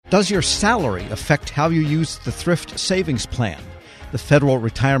Does your salary affect how you use the Thrift Savings Plan? The Federal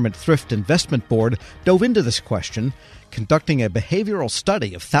Retirement Thrift Investment Board dove into this question, conducting a behavioral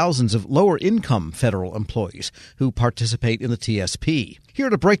study of thousands of lower-income federal employees who participate in the TSP. Here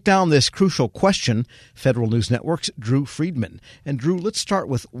to break down this crucial question, Federal News Network's Drew Friedman. And Drew, let's start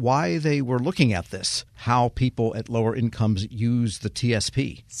with why they were looking at this, how people at lower incomes use the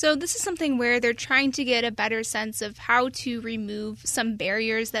TSP. So this is something where they're trying to get a better sense of how to remove some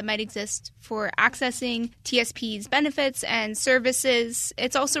barriers that might exist for accessing TSP's benefits and services.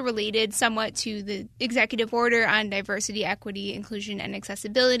 It's also related somewhat to the executive order on diversity, equity, inclusion, and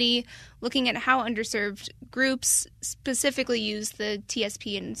accessibility, looking at how underserved groups specifically use the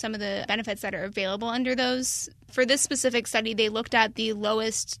TSP and some of the benefits that are available under those. For this specific study, they looked at the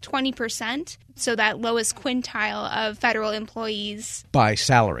lowest 20%, so that lowest quintile of federal employees. By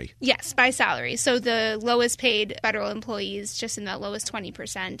salary? Yes, by salary. So the lowest paid federal employees, just in that lowest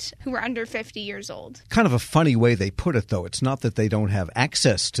 20%, who were under 50 years old. Kind of a funny way they put it, though. It's not that they don't have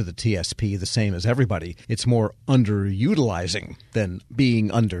access to the TSP the same as everybody. It's more underutilizing than being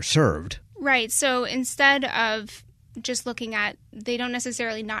underserved. Right. So instead of just looking at, they don't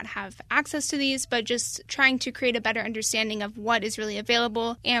necessarily not have access to these, but just trying to create a better understanding of what is really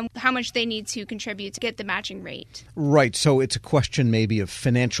available and how much they need to contribute to get the matching rate. Right. So it's a question maybe of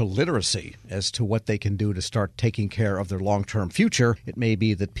financial literacy as to what they can do to start taking care of their long-term future. It may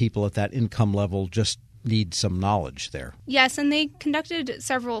be that people at that income level just need some knowledge there. Yes, and they conducted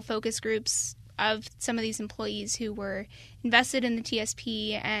several focus groups of some of these employees who were invested in the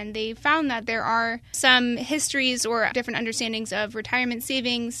TSP, and they found that there are some histories or different understandings of retirement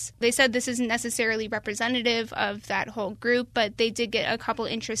savings. They said this isn't necessarily representative of that whole group, but they did get a couple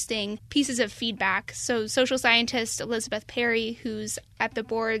interesting pieces of feedback. So social scientist Elizabeth Perry, who's at the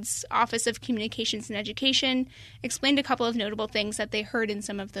board's Office of Communications and Education, explained a couple of notable things that they heard in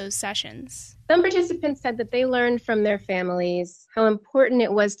some of those sessions. Some participants said that they learned from their families how important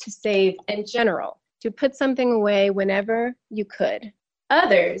it was to save in general, to put something away whenever you could.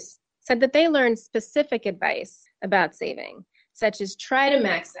 Others said that they learned specific advice about saving, such as try to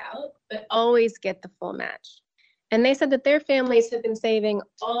max out, but always get the full match. And they said that their families have been saving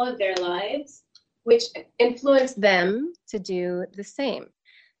all of their lives, which influenced them to do the same.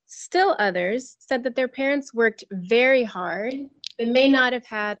 Still others said that their parents worked very hard, but may not have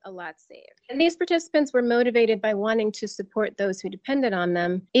had a lot saved. And these participants were motivated by wanting to support those who depended on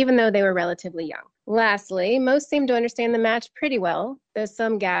them, even though they were relatively young. Lastly, most seemed to understand the match pretty well, though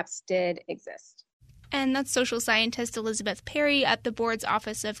some gaps did exist. And that's social scientist Elizabeth Perry at the board's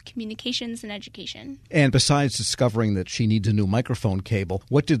Office of Communications and Education. And besides discovering that she needs a new microphone cable,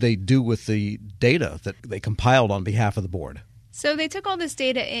 what did they do with the data that they compiled on behalf of the board? So they took all this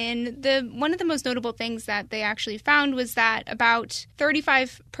data in. One of the most notable things that they actually found was that about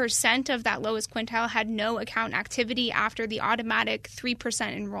 35% of that lowest quintile had no account activity after the automatic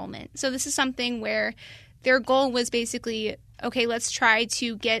 3% enrollment. So this is something where their goal was basically, okay, let's try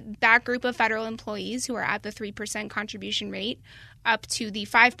to get that group of federal employees who are at the 3% contribution rate up to the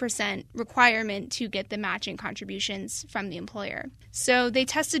 5% requirement to get the matching contributions from the employer. So they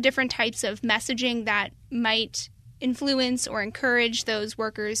tested different types of messaging that might influence or encourage those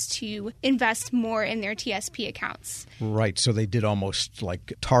workers to invest more in their TSP accounts. Right. So they did almost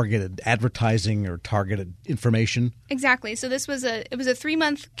like targeted advertising or targeted information. Exactly. So it was a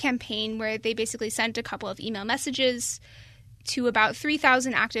 3-month campaign where they basically sent a couple of email messages to about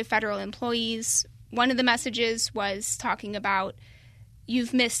 3,000 active federal employees. One of the messages was talking about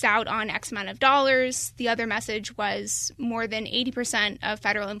you've missed out on X amount of dollars. The other message was more than 80% of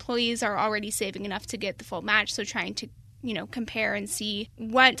federal employees are already saving enough to get the full match. So trying to, compare and see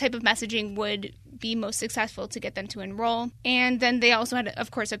what type of messaging would be most successful to get them to enroll. And then they also had,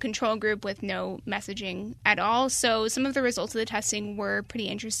 of course, a control group with no messaging at all. So some of the results of the testing were pretty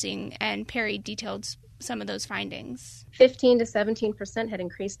interesting, and Perry detailed some of those findings. 15 to 17% had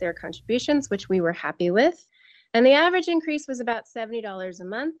increased their contributions, which we were happy with. And the average increase was about $70 a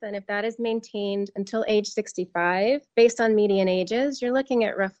month. And if that is maintained until age 65, based on median ages, you're looking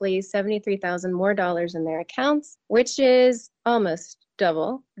at roughly $73,000 more dollars in their accounts, which is almost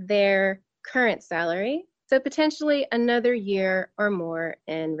double their current salary. So potentially another year or more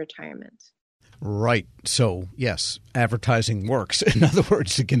in retirement. Right. So, yes, advertising works. In other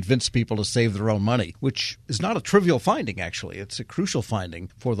words, to convince people to save their own money, which is not a trivial finding, actually. It's a crucial finding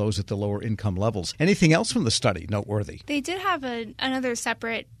for those at the lower income levels. Anything else from the study noteworthy? They did have another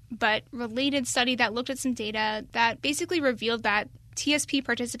separate but related study that looked at some data that basically revealed that TSP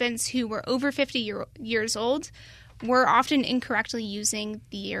participants who were over 50 years old were often incorrectly using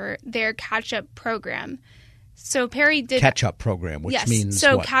their catch-up program. So Perry did catch-up program, which means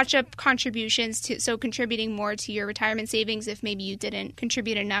so what? Catch-up contributions contributing more to your retirement savings if maybe you didn't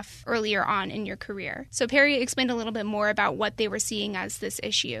contribute enough earlier on in your career. So Perry explained a little bit more about what they were seeing as this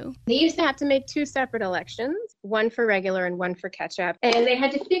issue. They used to have to make 2 separate elections, one for regular and one for catch-up, and they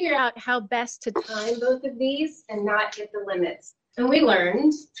had to figure out how best to time both of these and not hit the limits. And we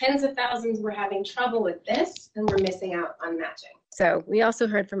learned tens of thousands were having trouble with this and were missing out on matching. So we also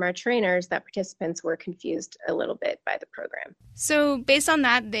heard from our trainers that participants were confused a little bit by the program. So based on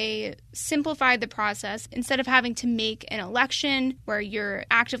that, they simplified the process. Instead of having to make an election where you're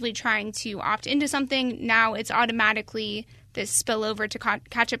actively trying to opt into something, now it's automatically this spillover to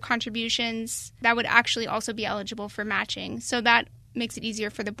catch-up contributions that would actually also be eligible for matching. So that makes it easier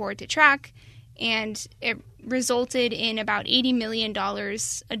for the board to track. And it resulted in about $80 million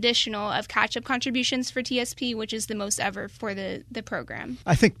additional of catch-up contributions for TSP, which is the most ever for the program.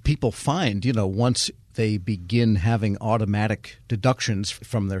 I think people find, once they begin having automatic deductions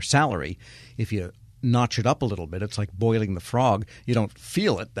from their salary, if you notch it up a little bit, it's like boiling the frog. You don't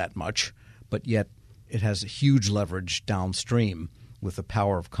feel it that much, but yet it has huge leverage downstream with the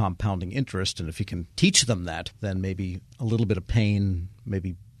power of compounding interest. And if you can teach them that, then maybe a little bit of pain,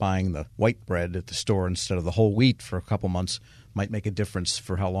 maybe buying the white bread at the store instead of the whole wheat for a couple months might make a difference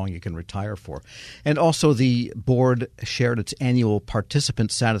for how long you can retire for. And also the board shared its annual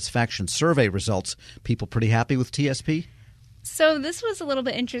participant satisfaction survey results. People pretty happy with TSP? So this was a little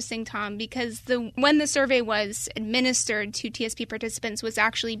bit interesting, Tom, because when the survey was administered to TSP participants was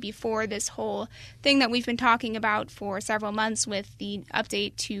actually before this whole thing that we've been talking about for several months with the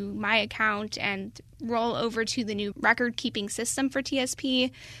update to My Account and roll over to the new record-keeping system for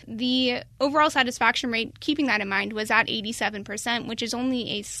TSP. The overall satisfaction rate, keeping that in mind, was at 87%, which is only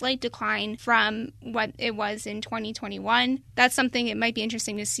a slight decline from what it was in 2021. That's something it might be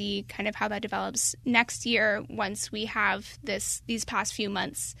interesting to see kind of how that develops next year once we have these past few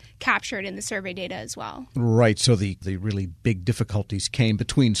months captured in the survey data as well. Right. So the really big difficulties came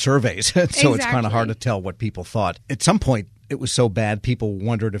between surveys. So Exactly. It's kind of hard to tell what people thought. At some point, it was so bad, people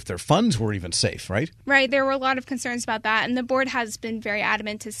wondered if their funds were even safe, right? Right. There were a lot of concerns about that. And the board has been very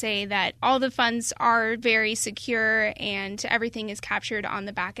adamant to say that all the funds are very secure and everything is captured on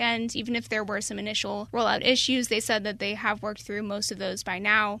the back end. Even if there were some initial rollout issues, they said that they have worked through most of those by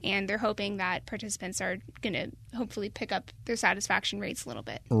now. And they're hoping that participants are going to hopefully pick up their satisfaction rates a little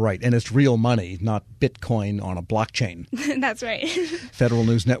bit. Right. And it's real money, not Bitcoin on a blockchain. That's right. Federal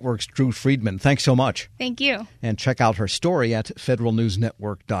News Network's Drew Friedman. Thanks so much. Thank you. And check out her story at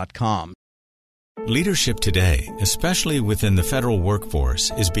federalnewsnetwork.com. Leadership today, especially within the federal workforce,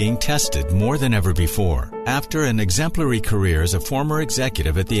 is being tested more than ever before. After an exemplary career as a former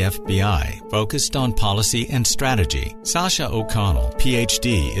executive at the FBI, focused on policy and strategy, Sasha O'Connell,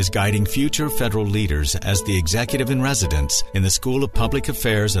 Ph.D., is guiding future federal leaders as the executive in residence in the School of Public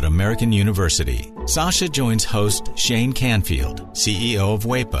Affairs at American University. Sasha joins host Shane Canfield, CEO of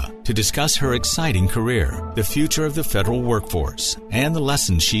WEPA, to discuss her exciting career, the future of the federal workforce, and the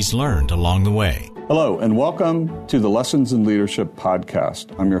lessons she's learned along the way. Hello, and welcome to the Lessons in Leadership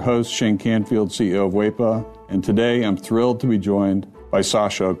podcast. I'm your host, Shane Canfield, CEO of WEPA, and today I'm thrilled to be joined by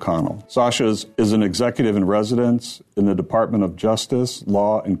Sasha O'Connell. Sasha is an executive in residence in the Department of Justice,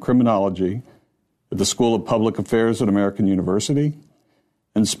 Law, and Criminology at the School of Public Affairs at American University,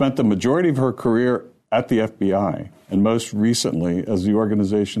 and spent the majority of her career at the FBI, and most recently as the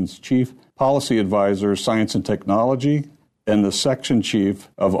organization's Chief Policy Advisor, Science and Technology, and the Section Chief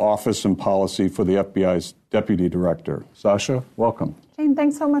of Office and Policy for the FBI's Deputy Director. Sasha, welcome. Shane,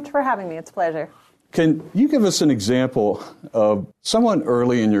 thanks so much for having me. It's a pleasure. Can you give us an example of someone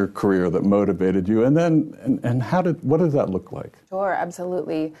early in your career that motivated you, and then what did that look like? Sure,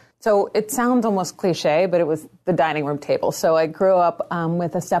 absolutely. So it sounds almost cliche, but it was the dining room table. So I grew up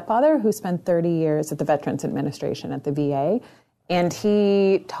with a stepfather who spent 30 years at the Veterans Administration at the VA, and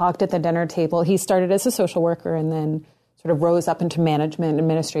he talked at the dinner table. He started as a social worker and then sort of rose up into management,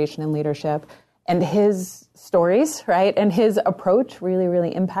 administration, and leadership. And his stories, right, and his approach really,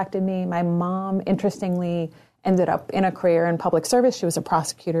 really impacted me. My mom, interestingly, ended up in a career in public service. She was a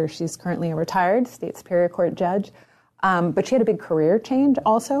prosecutor. She's currently a retired state superior court judge. But she had a big career change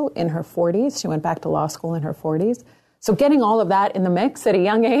also in her 40s. She went back to law school in her 40s. So getting all of that in the mix at a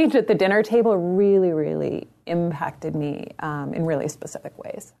young age at the dinner table really, really impacted me in really specific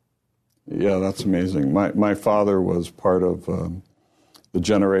ways. Yeah, that's amazing. My father was part of the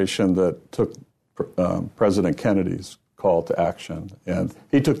generation that took President Kennedy's call to action. And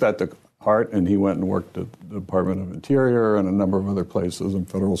he took that to heart, and he went and worked at the Department of Interior and a number of other places in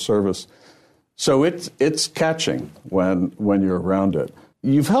federal service. So it's catching when you're around it.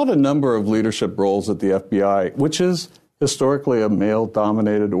 You've held a number of leadership roles at the FBI, which is historically a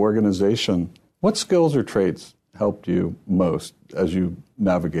male-dominated organization. What skills or traits helped you most as you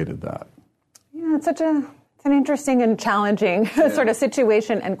navigated that? Yeah, it's an interesting and challenging sort of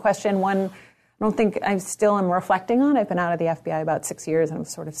situation and question. One I don't think I still am reflecting on. I've been out of the FBI about 6 years, and I'm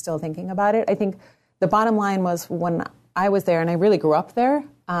sort of still thinking about it. I think the bottom line was when I was there, and I really grew up there,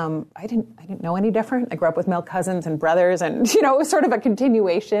 I didn't know any different. I grew up with male cousins and brothers, and it was sort of a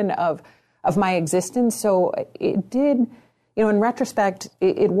continuation of my existence. So it did, in retrospect,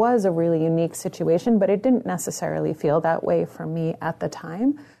 it was a really unique situation, but it didn't necessarily feel that way for me at the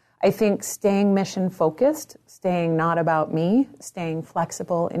time. I think staying mission focused, staying not about me, staying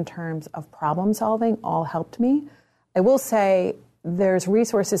flexible in terms of problem solving all helped me. I will say there's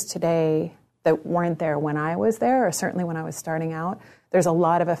resources today that weren't there when I was there, or certainly when I was starting out. There's a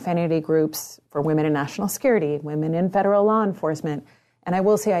lot of affinity groups for women in national security, women in federal law enforcement. And I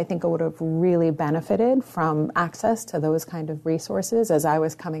will say I think I would have really benefited from access to those kind of resources as I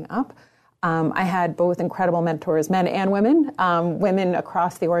was coming up. I had both incredible mentors, men and women, women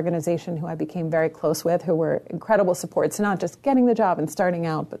across the organization who I became very close with, who were incredible supports, not just getting the job and starting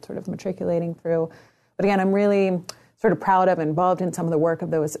out, but sort of matriculating through. But again, I'm really sort of proud of and involved in some of the work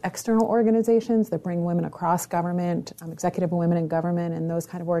of those external organizations that bring women across government, executive women in government, and those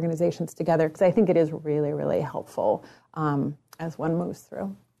kind of organizations together, because I think it is really, really helpful as one moves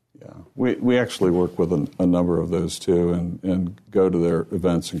through. Yeah, we actually work with a number of those too, and go to their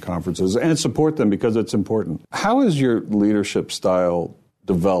events and conferences and support them because it's important. How has your leadership style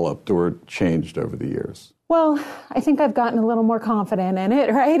developed or changed over the years? Well, I think I've gotten a little more confident in it,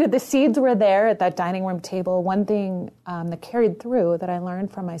 right? The seeds were there at that dining room table. One thing that carried through that I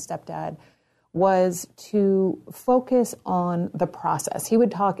learned from my stepdad was to focus on the process. He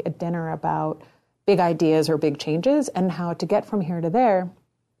would talk at dinner about big ideas or big changes and how to get from here to there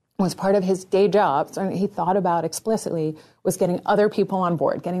was part of his day job, so he thought about explicitly, was getting other people on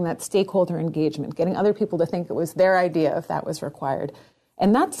board, getting that stakeholder engagement, getting other people to think it was their idea if that was required.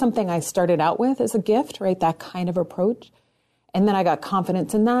 And that's something I started out with as a gift, right, that kind of approach. And then I got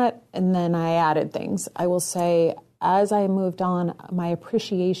confidence in that, and then I added things. I will say, as I moved on, my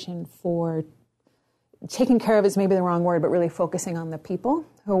appreciation for taking care of is maybe the wrong word, but really focusing on the people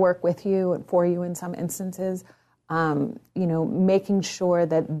who work with you and for you in some instances, making sure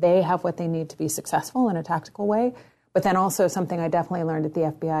that they have what they need to be successful in a tactical way. But then also something I definitely learned at the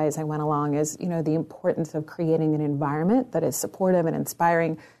FBI as I went along is, the importance of creating an environment that is supportive and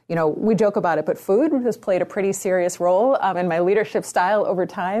inspiring. We joke about it, but food has played a pretty serious role in my leadership style over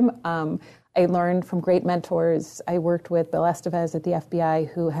time. I learned from great mentors. I worked with Bill Estevez at the FBI,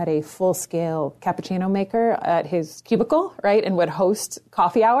 who had a full-scale cappuccino maker at his cubicle, right, and would host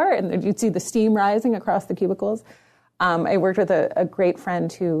coffee hour, and you'd see the steam rising across the cubicles. I worked with a great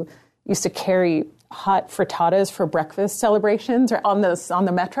friend who used to carry hot frittatas for breakfast celebrations or on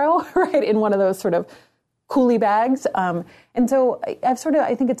the metro, right, in one of those sort of coolie bags. And so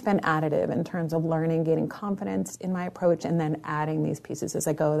I think it's been additive in terms of learning, gaining confidence in my approach, and then adding these pieces as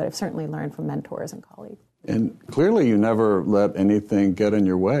I go that I've certainly learned from mentors and colleagues. And clearly you never let anything get in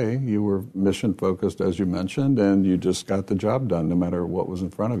your way. You were mission focused, as you mentioned, and you just got the job done no matter what was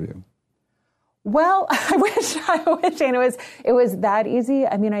in front of you. Well, I wish, and it was that easy.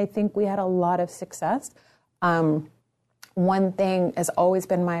 I mean, I think we had a lot of success. One thing has always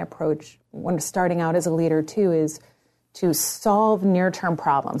been my approach when starting out as a leader too is to solve near-term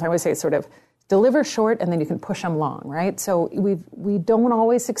problems. I always say sort of deliver short and then you can push them long, right? So we don't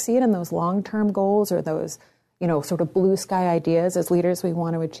always succeed in those long-term goals or those, sort of blue sky ideas as leaders we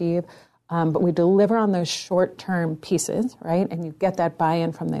want to achieve. But we deliver on those short-term pieces, right? And you get that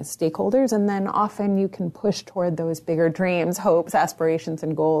buy-in from the stakeholders, and then often you can push toward those bigger dreams, hopes, aspirations,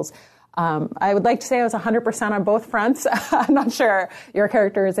 and goals. I would like to say I was 100% on both fronts. I'm not sure your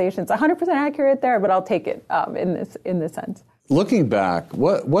characterization's 100% accurate there, but I'll take it in this sense. Looking back,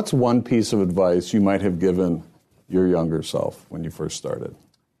 what's one piece of advice you might have given your younger self when you first started?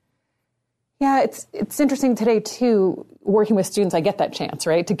 Yeah, it's interesting today, too, working with students, I get that chance,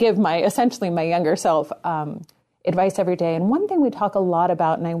 right, to give essentially my younger self advice every day. And one thing we talk a lot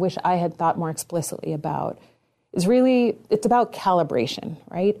about, and I wish I had thought more explicitly about, is really, it's about calibration,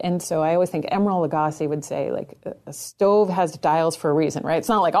 right? And so I always think Emeril Lagasse would say, like, a stove has dials for a reason, right? It's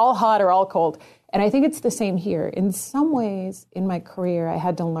not like all hot or all cold. And I think it's the same here. In some ways, in my career, I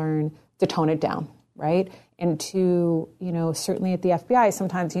had to learn to tone it down, right? And to, certainly at the FBI,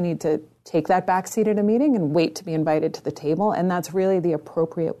 sometimes you need to take that backseat at a meeting and wait to be invited to the table. And that's really the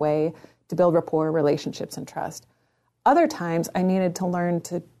appropriate way to build rapport, relationships, and trust. Other times, I needed to learn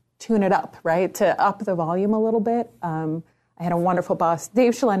to tune it up, right? To up the volume a little bit. I I had a wonderful boss,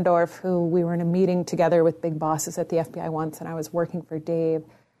 Dave Schlendorf, who we were in a meeting together with big bosses at the FBI once, and I was working for Dave.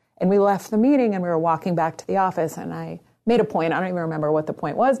 And we left the meeting and we were walking back to the office, and I made a point. I don't even remember what the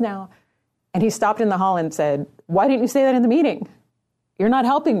point was now. And he stopped in the hall and said, "Why didn't you say that in the meeting? You're not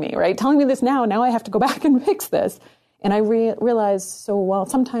helping me, right? Telling me this now. Now I have to go back and fix this." And I realized,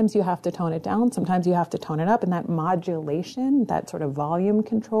 sometimes you have to tone it down. Sometimes you have to tone it up. And that modulation, that sort of volume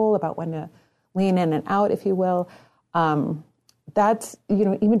control about when to lean in and out, if you will, that's,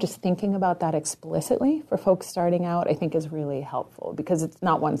 even just thinking about that explicitly for folks starting out, I think is really helpful because it's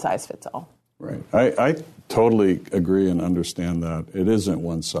not one size fits all. Right. I totally agree and understand that. It isn't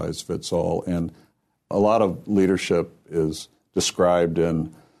one size fits all. And a lot of leadership is described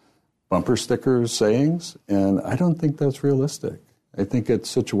in bumper stickers, sayings, and I don't think that's realistic. I think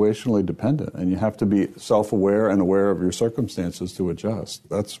it's situationally dependent, and you have to be self-aware and aware of your circumstances to adjust.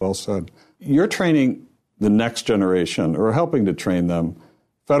 That's well said. You're training the next generation, or helping to train them,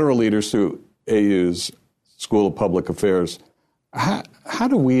 federal leaders through AU's School of Public Affairs. How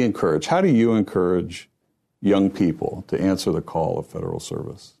do you encourage young people to answer the call of federal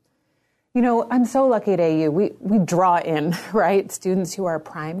service? I'm so lucky at AU. We draw in, right, students who are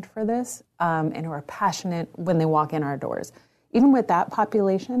primed for this and who are passionate when they walk in our doors. Even with that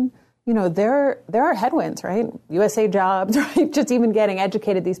population, there are headwinds, right? USA Jobs, right? Just even getting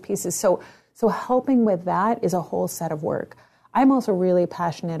educated, these pieces. So helping with that is a whole set of work. I'm also really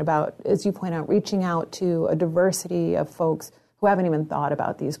passionate about, as you point out, reaching out to a diversity of folks who haven't even thought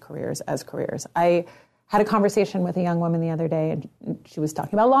about these careers as careers. I had a conversation with a young woman the other day, and she was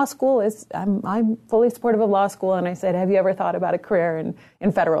talking about law school. I'm fully supportive of law school, and I said, "Have you ever thought about a career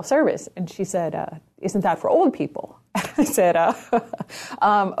in federal service?" And she said, "Isn't that for old people?" I said,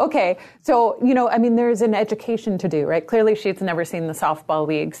 okay. So, there's an education to do, right? Clearly, she's never seen the softball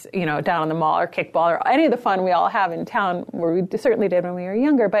leagues, down on the mall or kickball or any of the fun we all have in town, where we certainly did when we were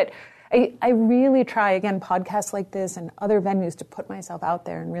younger. But I really try, again, podcasts like this and other venues to put myself out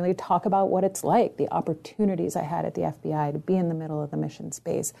there and really talk about what it's like, the opportunities I had at the FBI to be in the middle of the mission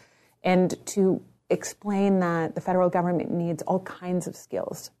space, and to explain that the federal government needs all kinds of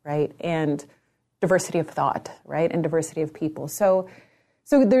skills, right? And diversity of thought, right? And diversity of people. So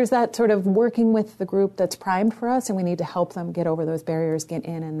there's that sort of working with the group that's primed for us, and we need to help them get over those barriers, get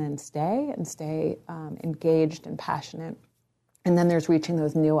in, and then stay engaged and passionate. And then there's reaching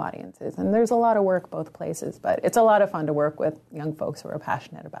those new audiences. And there's a lot of work both places, but it's a lot of fun to work with young folks who are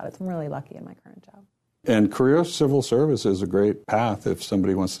passionate about it. So I'm really lucky in my current job. And career civil service is a great path if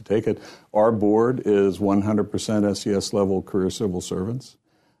somebody wants to take it. Our board is 100% SES level career civil servants.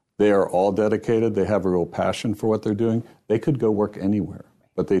 They are all dedicated. They have a real passion for what they're doing. They could go work anywhere,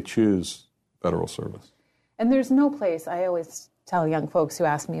 but they choose federal service. And there's no place, I always tell young folks who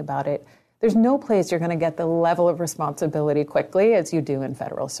ask me about it, there's no place you're going to get the level of responsibility quickly as you do in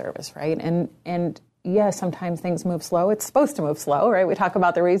federal service, right? And yes, sometimes things move slow. It's supposed to move slow, right? We talk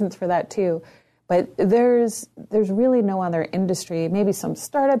about the reasons for that too. But there's really no other industry, maybe some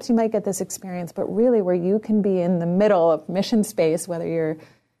startups you might get this experience, but really where you can be in the middle of mission space, whether you're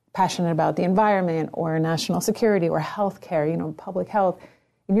passionate about the environment or national security or healthcare, public health,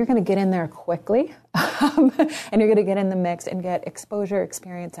 and you're going to get in there quickly and you're going to get in the mix and get exposure,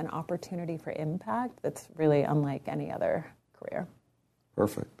 experience, and opportunity for impact that's really unlike any other career.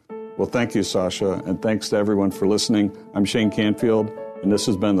 Perfect. Well, thank you, Sasha, and thanks to everyone for listening. I'm Shane Canfield, and this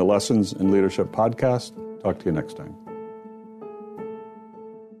has been the Lessons in Leadership podcast. Talk to you next time.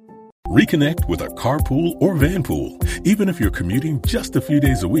 Reconnect with a carpool or vanpool. Even if you're commuting just a few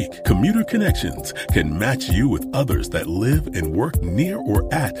days a week, Commuter Connections can match you with others that live and work near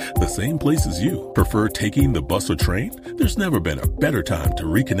or at the same place as you. Prefer taking the bus or train? There's never been a better time to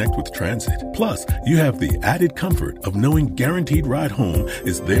reconnect with transit. Plus, you have the added comfort of knowing Guaranteed Ride Home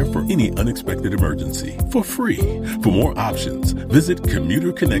is there for any unexpected emergency for free. For more options, visit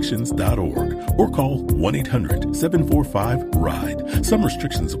commuterconnections.org or call 1-800-745-RIDE. Some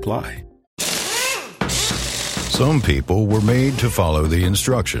restrictions apply. Some people were made to follow the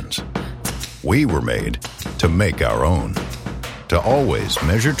instructions. We were made to make our own. To always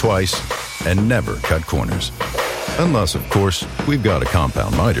measure twice and never cut corners. Unless, of course, we've got a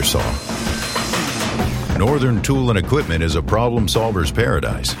compound miter saw. Northern Tool and Equipment is a problem solver's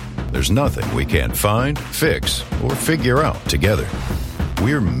paradise. There's nothing we can't find, fix, or figure out together.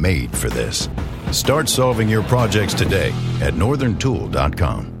 We're made for this. Start solving your projects today at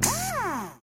northerntool.com.